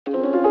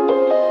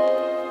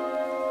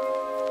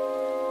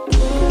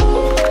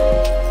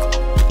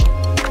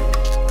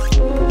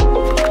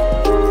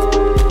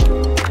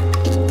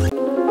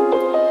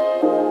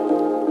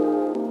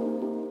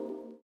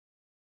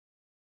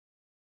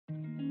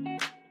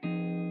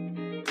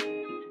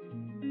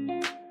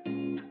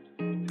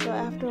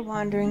After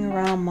wandering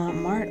around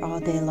Montmartre all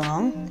day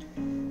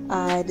long,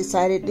 I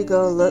decided to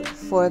go look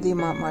for the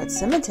Montmartre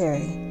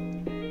Cemetery.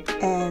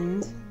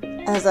 And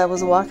as I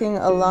was walking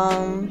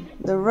along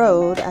the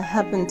road, I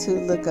happened to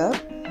look up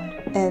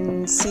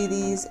and see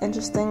these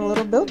interesting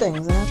little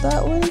buildings, and I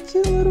thought, what a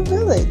cute little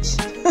village.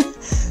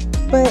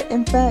 But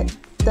in fact,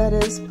 that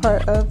is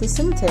part of the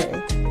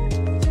cemetery.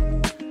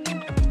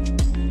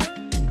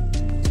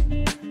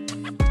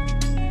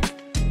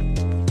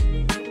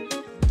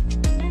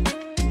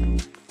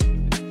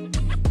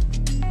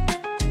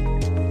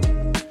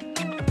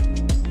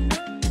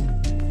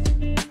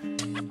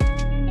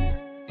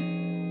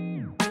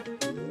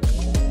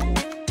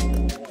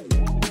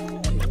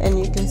 And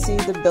you can see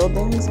the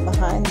buildings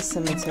behind the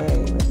cemetery,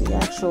 with the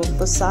actual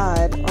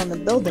facade on the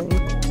building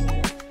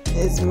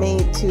is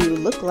made to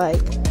look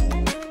like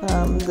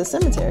the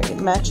cemetery. It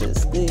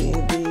matches the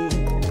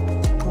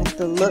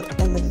look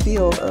and the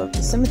feel of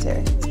the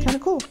cemetery. It's kind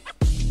of cool.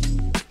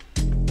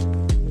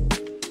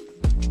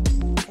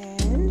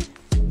 And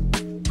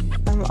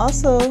I'm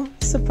also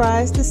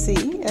surprised to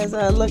see, as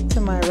I look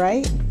to my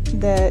right,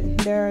 that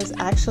there's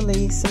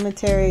actually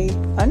cemetery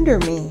under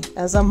me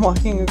as I'm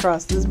walking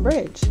across this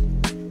bridge.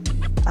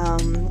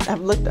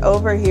 I've looked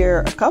over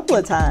here a couple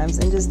of times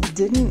and just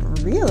didn't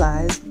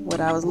realize what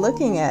I was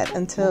looking at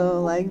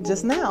until like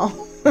just now.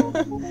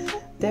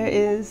 There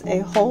is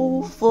a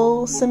whole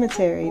full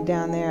cemetery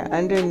down there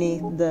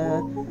underneath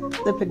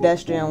the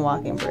pedestrian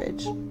walking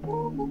bridge.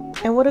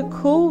 And what a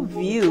cool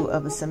view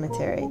of a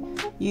cemetery.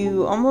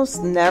 You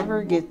almost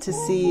never get to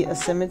see a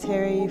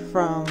cemetery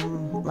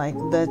from like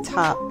the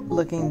top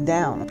looking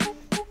down.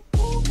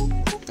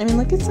 I mean,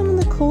 look at some of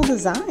the cool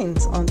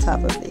designs on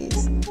top of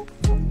these.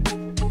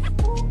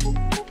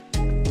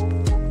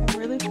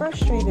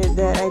 Frustrated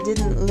that I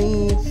didn't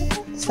leave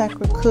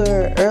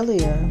Sacré-Cœur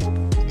earlier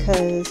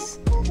because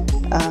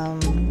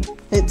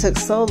it took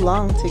so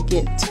long to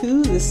get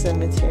to the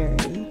cemetery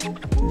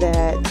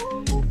that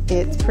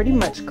it's pretty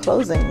much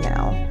closing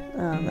now,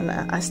 and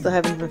I still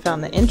haven't even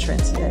found the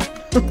entrance yet.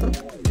 Look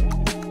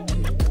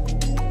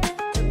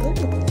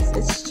at this,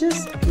 it's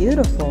just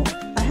beautiful.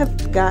 I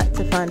have got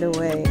to find a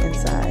way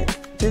inside.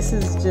 This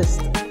is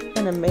just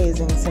an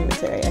amazing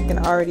cemetery. I can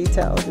already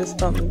tell just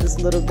from this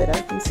little bit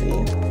I can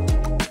see.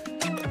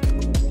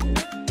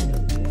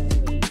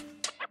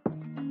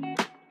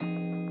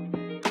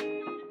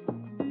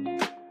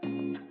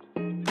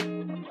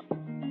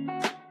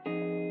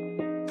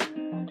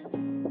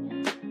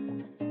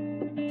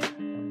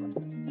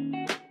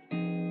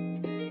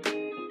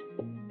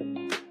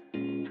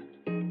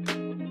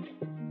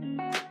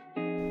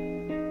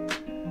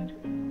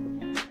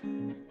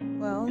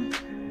 Well,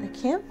 I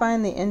can't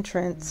find the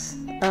entrance.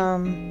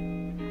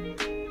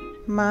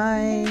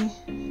 My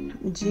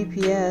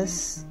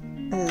GPS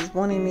is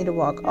wanting me to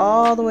walk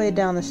all the way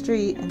down the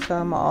street and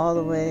come all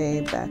the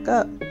way back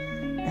up.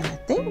 And I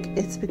think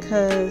it's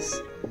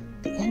because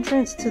the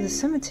entrance to the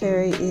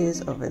cemetery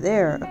is over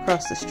there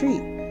across the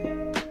street.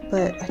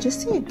 But I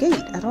just see a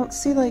gate. I don't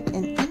see like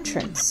an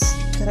entrance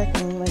that I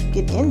can like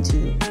get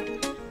into.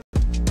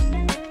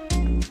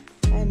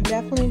 I'm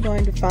definitely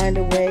going to find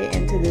a way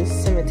into this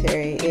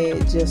cemetery.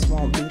 It just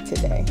won't be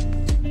today.